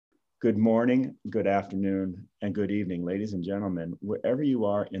Good morning, good afternoon, and good evening, ladies and gentlemen. Wherever you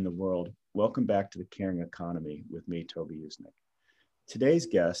are in the world, welcome back to The Caring Economy with me, Toby Usnick. Today's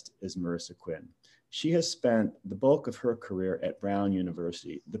guest is Marisa Quinn. She has spent the bulk of her career at Brown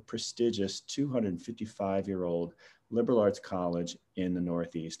University, the prestigious 255-year-old liberal arts college in the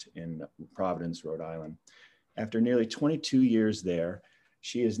Northeast in Providence, Rhode Island. After nearly 22 years there,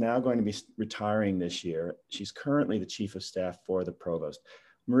 she is now going to be retiring this year. She's currently the chief of staff for the provost.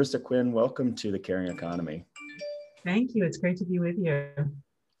 Marisa Quinn, welcome to The Caring Economy. Thank you. It's great to be with you.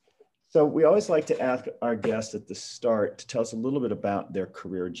 So we always like to ask our guests at the start to tell us a little bit about their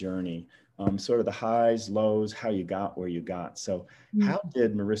career journey, sort of the highs, lows, how you got where you got. So how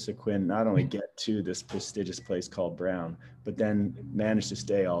did Marisa Quinn not only get to this prestigious place called Brown, but then manage to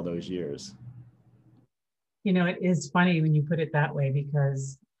stay all those years? You know, it is funny when you put it that way,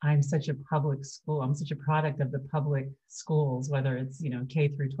 because I'm such a public school. I'm such a product of the public schools, whether it's, K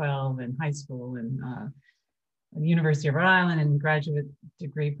through 12 and high school and the University of Rhode Island and graduate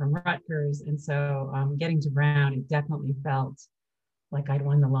degree from Rutgers. And so getting to Brown, it definitely felt like I'd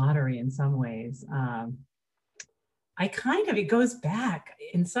won the lottery in some ways. It goes back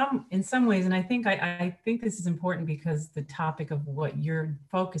in some ways. And I think this is important because the topic of what you're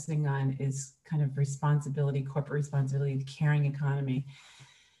focusing on is kind of responsibility, corporate responsibility, the caring economy.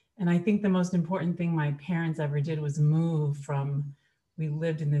 And I think the most important thing my parents ever did was move from, we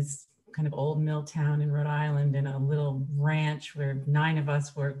lived in this kind of old mill town in Rhode Island in a little ranch where 9 of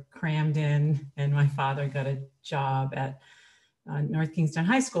us were crammed in, and my father got a job at North Kingstown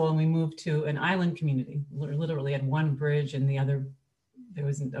High School, and we moved to an island community. Literally had one bridge and the other, there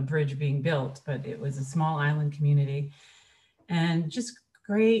wasn't a bridge being built, but it was a small island community. And just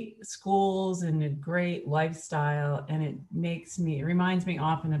great schools and a great lifestyle. And it reminds me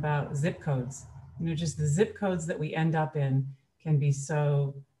often about zip codes. Just the zip codes that we end up in can be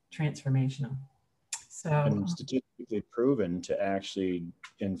so transformational. And statistically proven to actually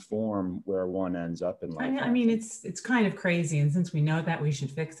inform where one ends up in life. I mean, it's kind of crazy. And since we know that, we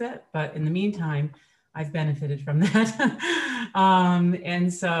should fix it. But in the meantime, I've benefited from that.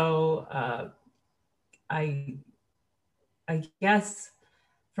 And so I guess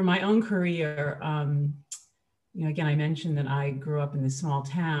for my own career, again, I mentioned that I grew up in this small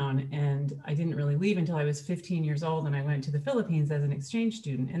town, and I didn't really leave until I was 15 years old, and I went to the Philippines as an exchange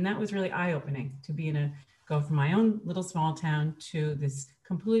student. And that was really eye-opening to go from my own little small town to this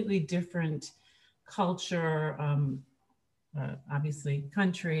completely different culture, obviously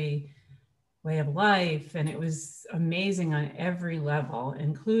country, way of life. And it was amazing on every level,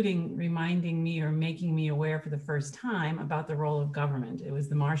 including reminding me or making me aware for the first time about the role of government. It was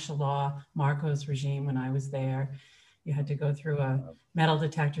the martial law, Marcos regime when I was there. You had to go through a metal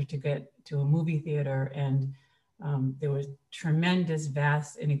detector to get to a movie theater. And there was tremendous,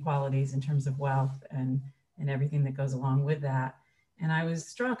 vast inequalities in terms of wealth and everything that goes along with that. And I was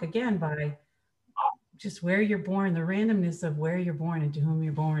struck again by just where you're born, the randomness of where you're born and to whom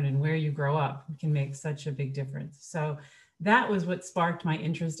you're born and where you grow up can make such a big difference. So that was what sparked my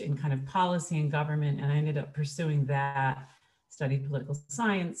interest in kind of policy and government. And I ended up pursuing that, studied political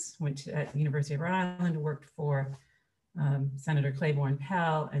science, went at the University of Rhode Island, worked for Senator Claiborne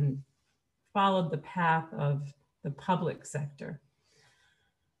Pell, and followed the path of the public sector.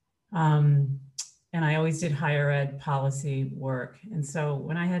 And I always did higher ed policy work. And so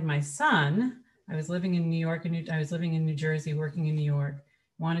when I had my son, I was living in New York, and I was living in New Jersey, working in New York,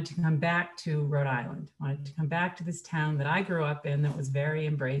 wanted to come back to Rhode Island, wanted to come back to this town that I grew up in that was very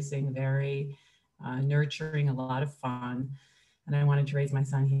embracing, very nurturing, a lot of fun. And I wanted to raise my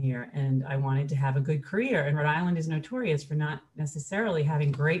son here, and I wanted to have a good career. And Rhode Island is notorious for not necessarily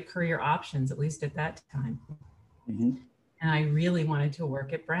having great career options, at least at that time. Mm-hmm. And I really wanted to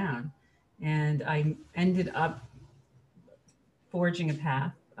work at Brown. And I ended up forging a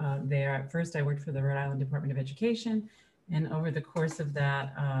path there. At first, I worked for the Rhode Island Department of Education, and over the course of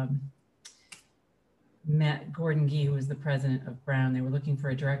that, met Gordon Gee, who was the president of Brown. They were looking for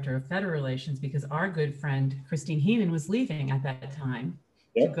a director of federal relations because our good friend Christine Heenan was leaving at that time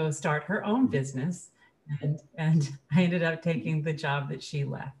to go start her own business, and I ended up taking the job that she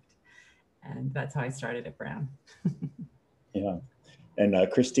left, and that's how I started at Brown. Yeah. And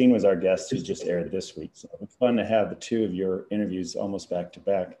Christine was our guest who just aired this week. So it's fun to have the two of your interviews almost back to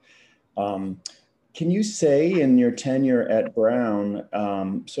back. Can you say in your tenure at Brown,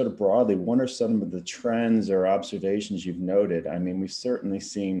 sort of broadly, what are some of the trends or observations you've noted? I mean, we've certainly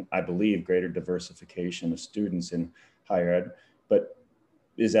seen, I believe, greater diversification of students in higher ed, but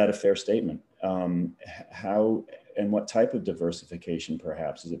is that a fair statement? How and what type of diversification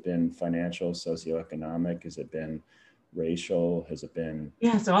perhaps? Has it been financial, socioeconomic? Has it been racial? Has it been?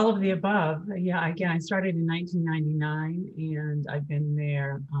 Yeah, so all of the above. Yeah, again, I started in 1999 and I've been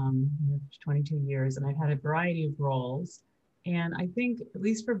there 22 years, and I've had a variety of roles. And I think, at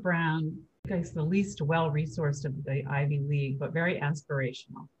least for Brown, it's the least well-resourced of the Ivy League, but very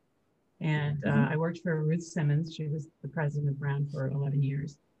aspirational. And I worked for Ruth Simmons. She was the president of Brown for 11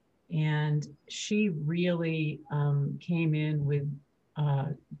 years. And she really came in with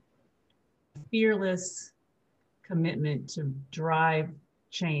fearless commitment to drive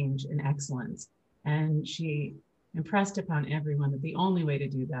change and excellence. And she impressed upon everyone that the only way to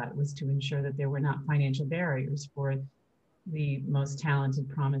do that was to ensure that there were not financial barriers for the most talented,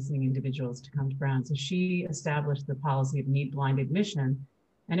 promising individuals to come to Brown. So she established the policy of need-blind admission.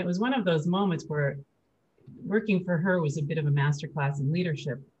 And it was one of those moments where working for her was a bit of a masterclass in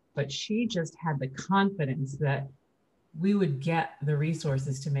leadership, but she just had the confidence that we would get the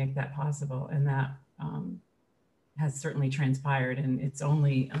resources to make that possible. And that has certainly transpired, and it's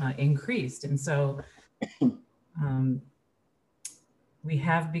only increased. And so we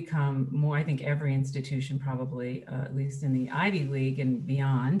have become more, I think every institution probably, at least in the Ivy League and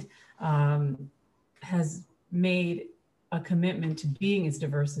beyond, has made a commitment to being as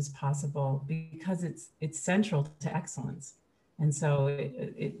diverse as possible because it's central to excellence. And so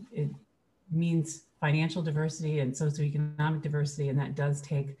it means financial diversity and socioeconomic diversity, and that does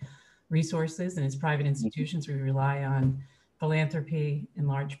take resources. And as private institutions, we rely on philanthropy in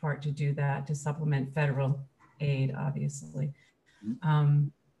large part to do that, to supplement federal aid, obviously.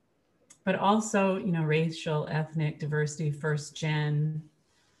 But also, racial, ethnic diversity, first gen,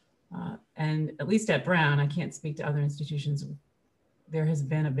 and at least at Brown, I can't speak to other institutions, there has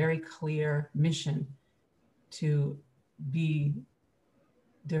been a very clear mission to be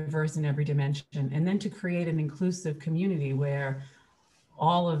diverse in every dimension, and then to create an inclusive community where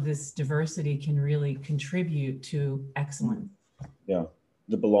all of this diversity can really contribute to excellence. Yeah,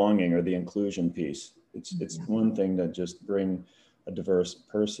 the belonging or the inclusion piece. It's one thing to just bring a diverse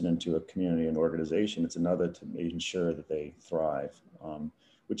person into a community and organization. It's another to ensure that they thrive,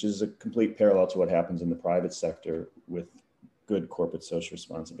 which is a complete parallel to what happens in the private sector with good corporate social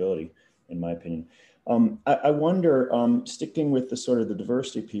responsibility, in my opinion. I wonder, sticking with the sort of the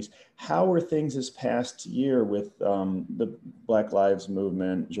diversity piece, how were things this past year with the Black Lives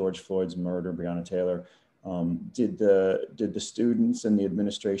Movement, George Floyd's murder, Breonna Taylor? Did the students and the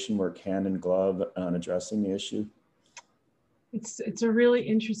administration work hand in glove on addressing the issue? It's a really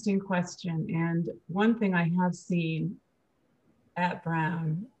interesting question. And one thing I have seen at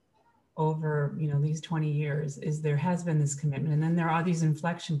Brown over these 20 years is there has been this commitment, and then there are these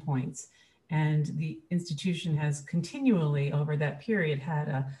inflection points. And the institution has continually over that period had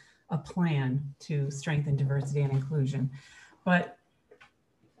a plan to strengthen diversity and inclusion. But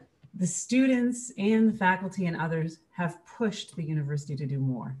the students and the faculty and others have pushed the university to do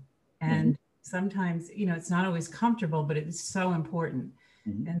more. And sometimes, it's not always comfortable, but it is so important.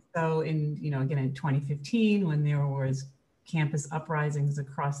 And so again, in 2015, when there was campus uprisings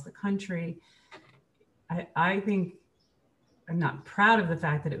across the country, I think I'm not proud of the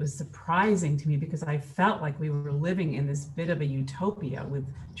fact that it was surprising to me, because I felt like we were living in this bit of a utopia with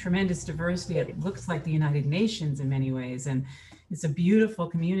tremendous diversity. It looks like the United Nations in many ways, and it's a beautiful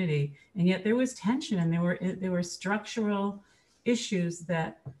community. And yet there was tension, and there were structural issues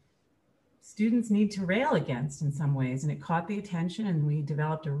that students need to rail against in some ways. And it caught the attention, and we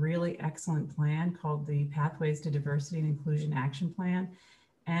developed a really excellent plan called the Pathways to Diversity and Inclusion Action Plan.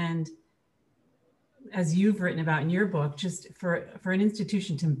 And as you've written about in your book, just for an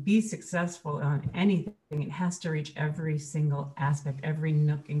institution to be successful on anything, it has to reach every single aspect, every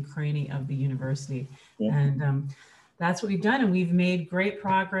nook and cranny of the university. And that's what we've done. And we've made great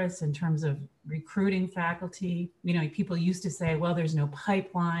progress in terms of recruiting faculty. People used to say, well, there's no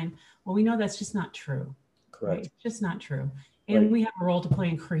pipeline. Well, we know that's just not true. Correct. Right? It's just not true. And we have a role to play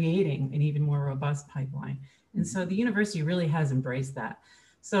in creating an even more robust pipeline. And so the university really has embraced that.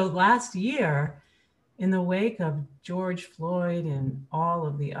 So last year, in the wake of George Floyd and all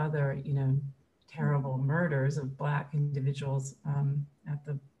of the other, terrible murders of Black individuals at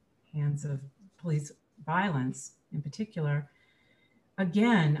the hands of police violence in particular,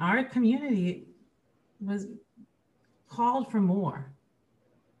 again, our community was called for more,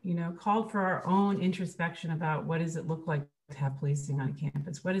 called for our own introspection about what does it look like to have policing on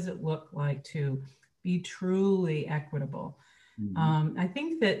campus? What does it look like to be truly equitable? I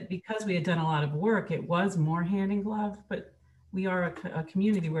think that because we had done a lot of work, it was more hand in glove, but we are a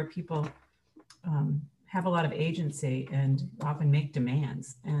community where people have a lot of agency and often make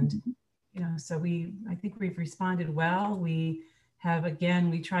demands. And, so I think we've responded well. We have,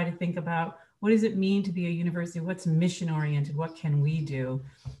 again, we try to think about what does it mean to be a university? What's mission oriented? What can we do?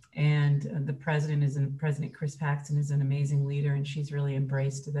 And the President Chris Paxton is an amazing leader, and she's really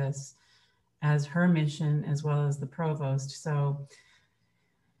embraced this as her mission, as well as the provost. So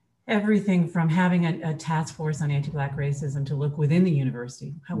everything from having a task force on anti-Black racism to look within the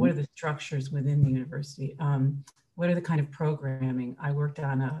university. What are the structures within the university? What are the kind of programming? I worked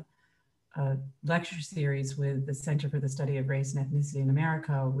on a lecture series with the Center for the Study of Race and Ethnicity in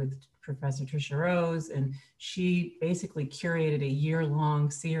America with Professor Tricia Rose, and she basically curated a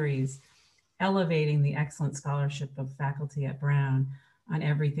year-long series elevating the excellent scholarship of faculty at Brown on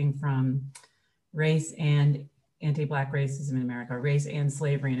everything from race and anti-Black racism in America, race and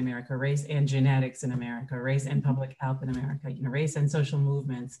slavery in America, race and genetics in America, race and public health in America, race and social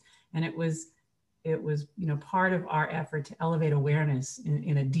movements. And it was part of our effort to elevate awareness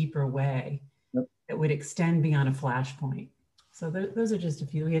in a deeper way that would extend beyond a flashpoint. So those are just a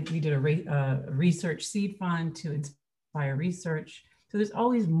few. We did a research seed fund to inspire research. So there's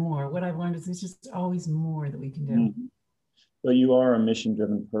always more. What I've learned is there's just always more that we can do. Well, you are a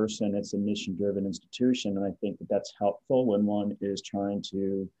mission-driven person. It's a mission-driven institution. And I think that that's helpful when one is trying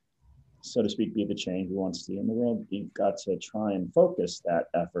to, so to speak, be the change we want to see in the world. You've got to try and focus that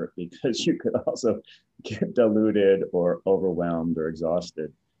effort, because you could also get diluted or overwhelmed or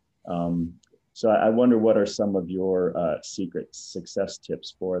exhausted. So I wonder, what are some of your secret success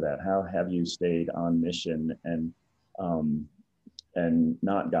tips for that? How have you stayed on mission and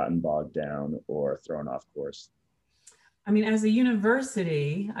not gotten bogged down or thrown off course? I mean, as a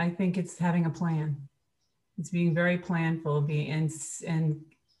university, I think it's having a plan. It's being very planful,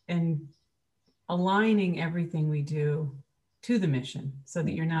 and aligning everything we do to the mission, so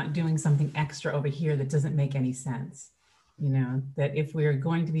that you're not doing something extra over here that doesn't make any sense. That if we're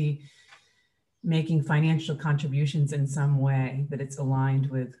going to be making financial contributions in some way, that it's aligned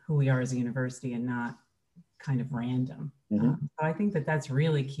with who we are as a university and not kind of random. So I think that that's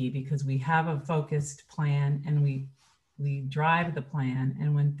really key, because we have a focused plan and we drive the plan.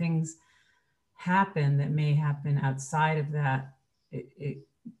 And when things happen that may happen outside of that,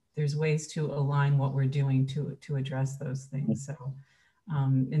 there's ways to align what we're doing to address those things. So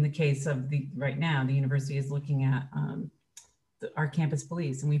in the case of right now, the university is looking at our campus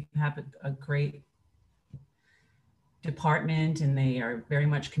police, and we have a great department, and they are very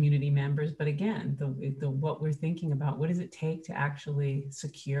much community members. But again, what we're thinking about, what does it take to actually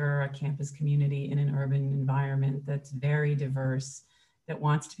secure a campus community in an urban environment that's very diverse, that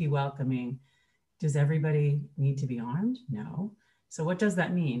wants to be welcoming? Does everybody need to be armed? No. So what does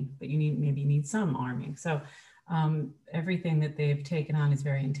that mean? That you maybe need some arming. So everything that they've taken on is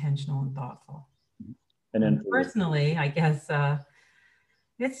very intentional and thoughtful. And then personally, I guess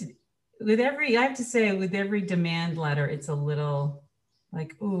it's I have to say, with every demand letter, it's a little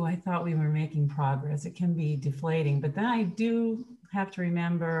like, oh, I thought we were making progress. It can be deflating, but then I do have to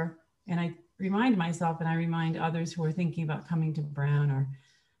remember, and I remind myself, and I remind others who are thinking about coming to Brown or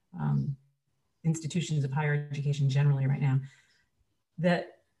institutions of higher education generally right now,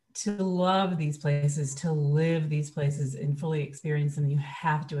 that to love these places, to live these places and fully experience them, you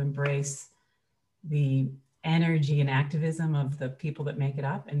have to embrace the energy and activism of the people that make it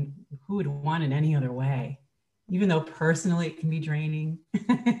up. And who would want it any other way? Even though personally it can be draining.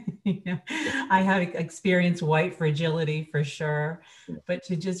 I have experienced white fragility for sure, but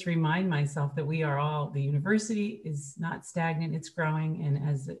to just remind myself that we are all, the university is not stagnant, it's growing. And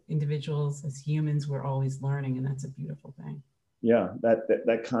as individuals, as humans, we're always learning, and that's a beautiful thing. Yeah,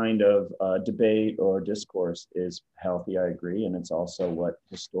 that kind of debate or discourse is healthy, I agree. And it's also what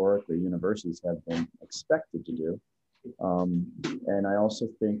historically universities have been expected to do. And I also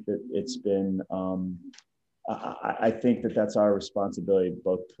think that it's been, I think that that's our responsibility,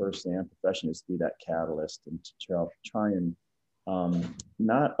 both personally and professionally, is to be that catalyst and to try and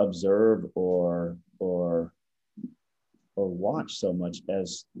not observe or watch so much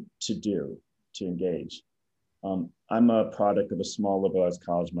as to engage. I'm a product of a small liberal arts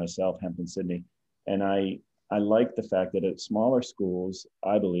college myself, Hampton, Sydney, and I like the fact that at smaller schools,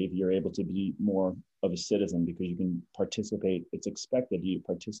 I believe you're able to be more of a citizen because you can participate. It's expected you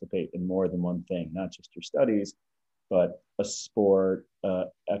participate in more than one thing, not just your studies, but a sport,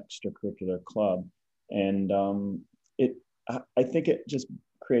 extracurricular club, and I think it just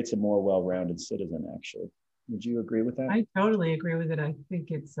creates a more well-rounded citizen. Actually, would you agree with that? I totally agree with it. I think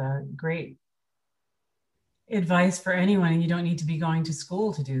it's great advice for anyone, and you don't need to be going to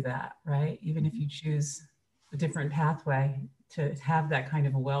school to do that, right? Even if you choose a different pathway, to have that kind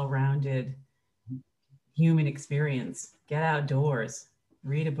of a well-rounded human experience. Get outdoors,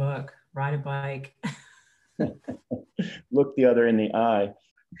 read a book, ride a bike. Look the other in the eye.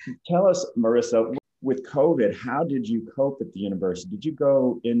 Tell us, Marisa, with COVID, how did you cope at the university? Did you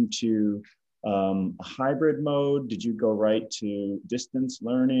go into a hybrid mode? Did you go right to distance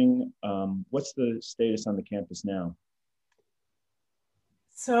learning? What's the status on the campus now?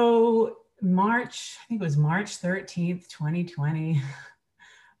 So March, I think it was March 13th, 2020,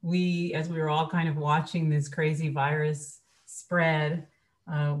 as we were all kind of watching this crazy virus spread,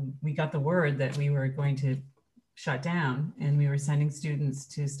 we got the word that we were going to shut down and we were sending students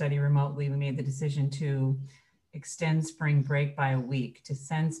to study remotely. We made the decision to extend spring break by a week, to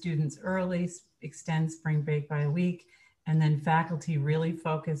send students early, extend spring break by a week, and then faculty really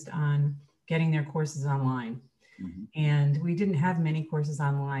focused on getting their courses online. Mm-hmm. And we didn't have many courses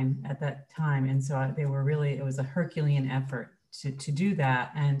online at that time. And so they were really, it was a Herculean effort to do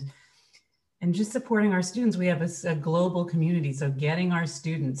that. And just supporting our students. We have a global community. So getting our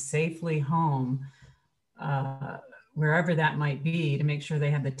students safely home, wherever that might be, to make sure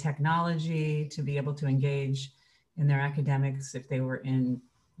they have the technology to be able to engage in their academics if they were in,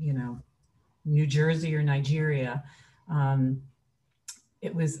 you know, New Jersey or Nigeria.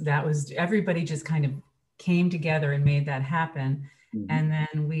 Everybody just kind of came together and made that happen. Mm-hmm. And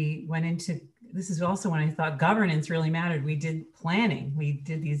then we went into, this is also when I thought governance really mattered. We did planning. We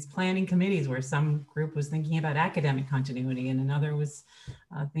did these planning committees where some group was thinking about academic continuity and another was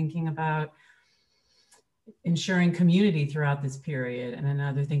thinking about ensuring community throughout this period, and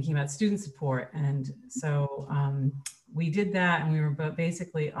another thinking about student support. And so we did that, and we were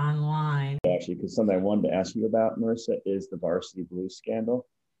basically online. Actually, because something I wanted to ask you about, Marisa, is the varsity blues scandal.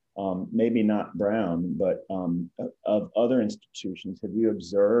 Maybe not Brown, but of other institutions, have you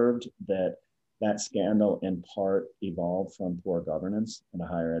observed that that scandal in part evolved from poor governance in a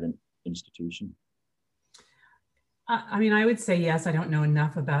higher ed institution? I mean, I would say yes. I don't know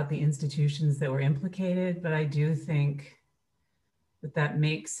enough about the institutions that were implicated, but I do think that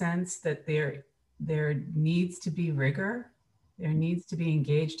makes sense, that there needs to be rigor. There needs to be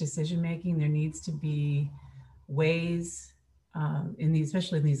engaged decision-making. There needs to be ways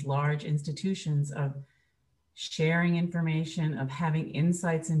especially in these large institutions, of sharing information, of having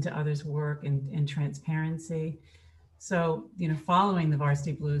insights into others' work and transparency. So, you know, following the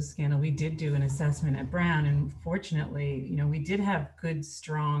varsity blues scandal, we did do an assessment at Brown, and fortunately, you know, we did have good,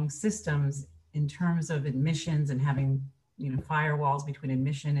 strong systems in terms of admissions and having, you know, firewalls between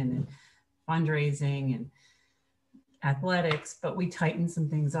admission and fundraising and athletics, but we tightened some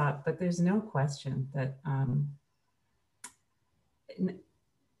things up. But there's no question that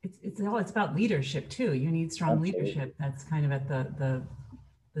it's about leadership too. You need strong Absolutely. Leadership. That's kind of at the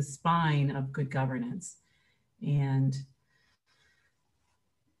spine of good governance. And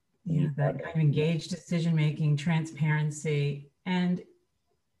yeah, that kind of engaged decision-making, transparency, and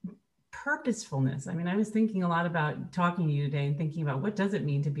purposefulness. I mean, I was thinking a lot about talking to you today and thinking about what does it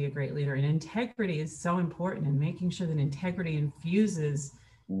mean to be a great leader? And integrity is so important, and making sure that integrity infuses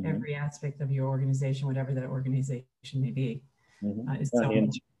mm-hmm. every aspect of your organization, whatever that organization may be. Mm-hmm.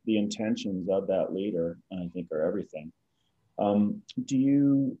 The intentions of that leader, I think, are everything. Do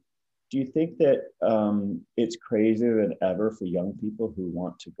you think that it's crazier than ever for young people who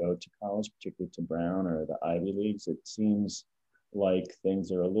want to go to college, particularly to Brown or the Ivy Leagues? It seems like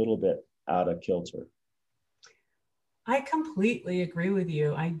things are a little bit out of kilter. I completely agree with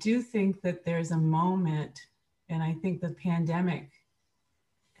you. I do think that there's a moment, and I think the pandemic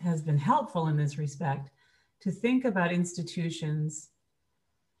has been helpful in this respect, to think about institutions,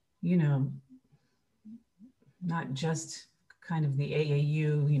 you know, not just kind of the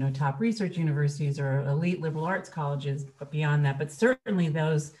AAU, you know, top research universities or elite liberal arts colleges, but beyond that, but certainly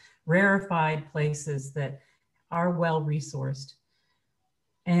those rarefied places that are well-resourced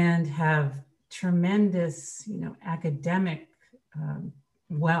and have tremendous, you know, academic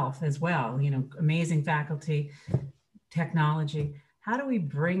wealth as well, you know, amazing faculty, technology. How do we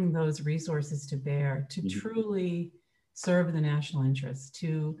bring those resources to bear to truly serve the national interest,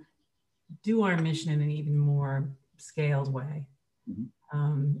 to do our mission in an even more scaled way?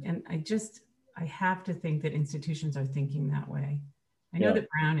 Mm-hmm. And I have to think that institutions are thinking that way. I know that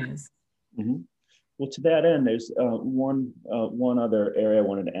Brown is. Mm-hmm. Well, to that end, there's one other area I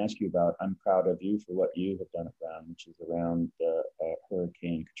wanted to ask you about. I'm proud of you for what you have done at Brown, which is around the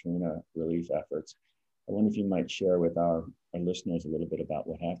Hurricane Katrina relief efforts. I wonder if you might share with our listeners a little bit about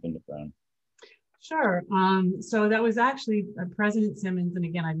what happened at Brown. Sure. So that was actually President Simmons, and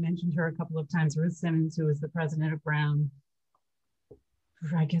again, I've mentioned her a couple of times, Ruth Simmons, who was the president of Brown,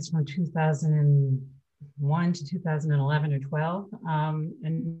 I guess from 2001 to 2011 or 12.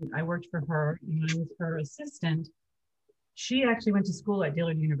 And I worked for her, and I was her assistant. she actually went to school at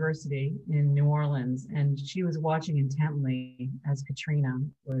Dillard University in New Orleans, and she was watching intently as Katrina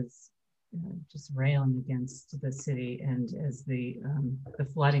was just railing against the city, and as the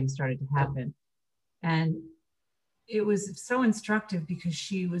flooding started to happen. And it was so instructive because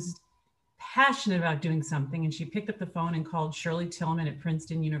she was passionate about doing something, and she picked up the phone and called Shirley Tillman at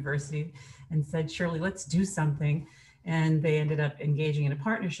Princeton University and said, Shirley, let's do something. And they ended up engaging in a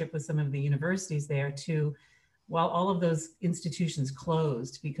partnership with some of the universities there to, while all of those institutions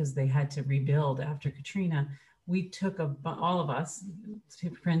closed because they had to rebuild after Katrina, we took all of us,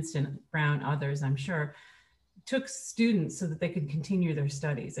 Princeton, Brown, others, I'm sure, took students so that they could continue their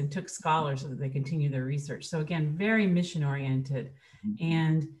studies, and took scholars so that they continue their research. So again, very mission oriented.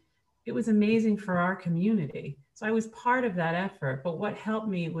 And it was amazing for our community. So I was part of that effort. But what helped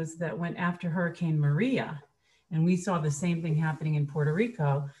me was that when after Hurricane Maria, and we saw the same thing happening in Puerto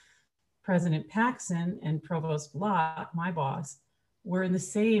Rico, President Paxson and Provost Locke, my boss, were in the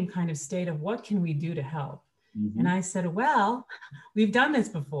same kind of state of what can we do to help? And I said, well, we've done this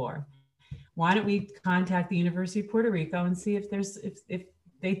before. Why don't we contact the University of Puerto Rico and see if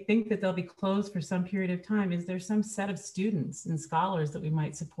they think that they'll be closed for some period of time, is there some set of students and scholars that we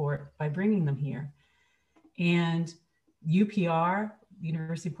might support by bringing them here? And UPR, the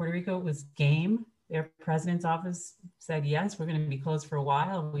University of Puerto Rico, was game. Their president's office said, yes, we're going to be closed for a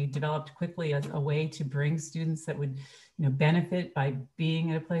while. We developed quickly a way to bring students that would benefit by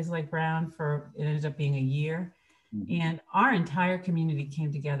being at a place like Brown it ended up being a year. And our entire community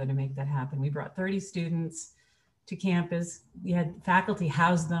came together to make that happen. We brought 30 students to campus. We had faculty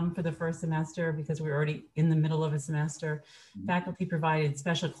house them for the first semester because we were already in the middle of a semester. Faculty provided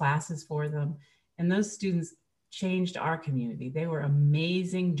special classes for them. And those students changed our community. They were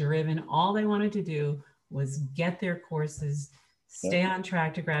amazing, driven. All they wanted to do was get their courses, stay on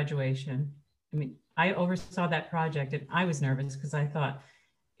track to graduation. I mean, I oversaw that project and I was nervous because I thought,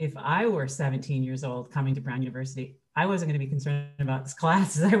 if I were 17 years old coming to Brown University, I wasn't going to be concerned about this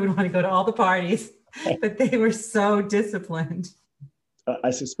classes. I would want to go to all the parties, but they were so disciplined. I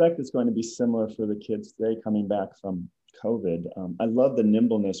suspect it's going to be similar for the kids today coming back from COVID. I love the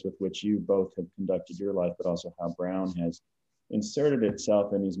nimbleness with which you both have conducted your life, but also how Brown has inserted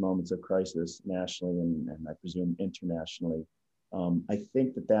itself in these moments of crisis nationally and I presume internationally. I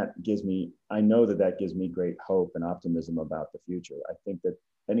think I know that gives me great hope and optimism about the future. I think that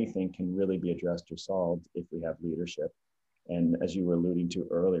anything can really be addressed or solved if we have leadership. And as you were alluding to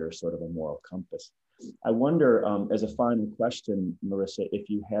earlier, sort of a moral compass. I wonder, as a final question, Marisa, if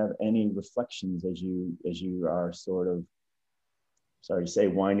you have any reflections as you are sort of, sorry to say,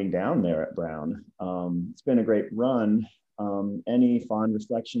 winding down there at Brown. It's been a great run. Any fond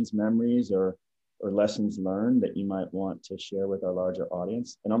reflections, memories, or lessons learned that you might want to share with our larger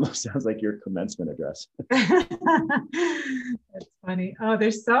audience? It almost sounds like your commencement address. That's funny. Oh,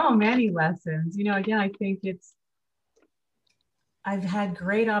 there's so many lessons. Again, I think I've had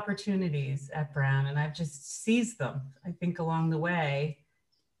great opportunities at Brown and I've just seized them. I think along the way,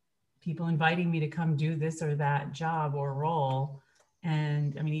 people inviting me to come do this or that job or role.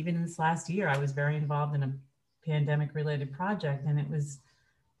 And I mean, even in this last year, I was very involved in a pandemic related project, and it was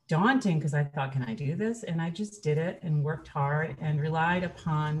daunting because I thought, can I do this? And I just did it and worked hard and relied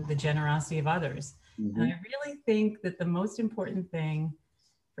upon the generosity of others. And I really think that the most important thing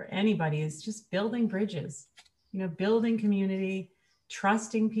for anybody is just building bridges, building community,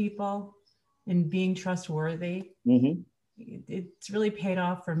 trusting people and being trustworthy. It's really paid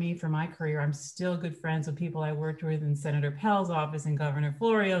off for me for my career. I'm still good friends with people I worked with in Senator Pell's office and Governor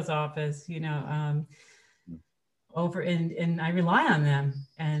Florio's office, and I rely on them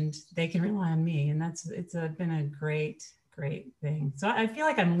and they can rely on me. And it's been a great thing. So I feel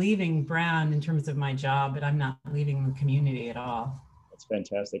like I'm leaving Brown in terms of my job, but I'm not leaving the community at all. That's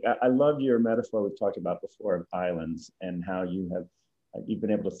fantastic. I love your metaphor we've talked about before of islands and how you've been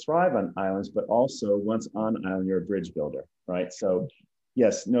able to thrive on islands, but also once on an island, you're a bridge builder, right? So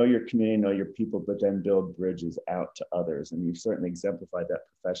yes, know your community, know your people, but then build bridges out to others. And you've certainly exemplified that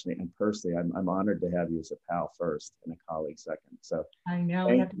professionally and personally. I'm honored to have you as a pal first and a colleague second. So I know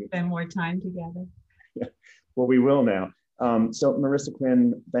we have to spend more time together. Yeah, well, we will now. So Marisa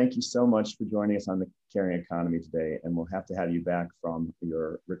Quinn, thank you so much for joining us on the Caring Economy today. And we'll have to have you back from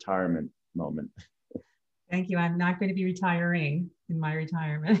your retirement moment. Thank you. I'm not going to be retiring in my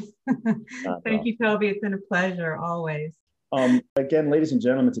retirement. Thank you, Toby. It's been a pleasure always. Again, ladies and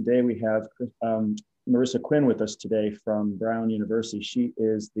gentlemen, today we have Marisa Quinn with us today from Brown University. She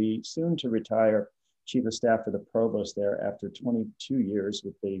is the soon to retire Chief of Staff for the Provost there after 22 years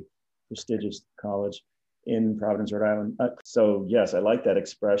with the prestigious college in Providence, Rhode Island. So yes, I like that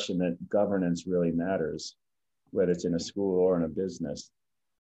expression that governance really matters. whether it's in a school or in a business,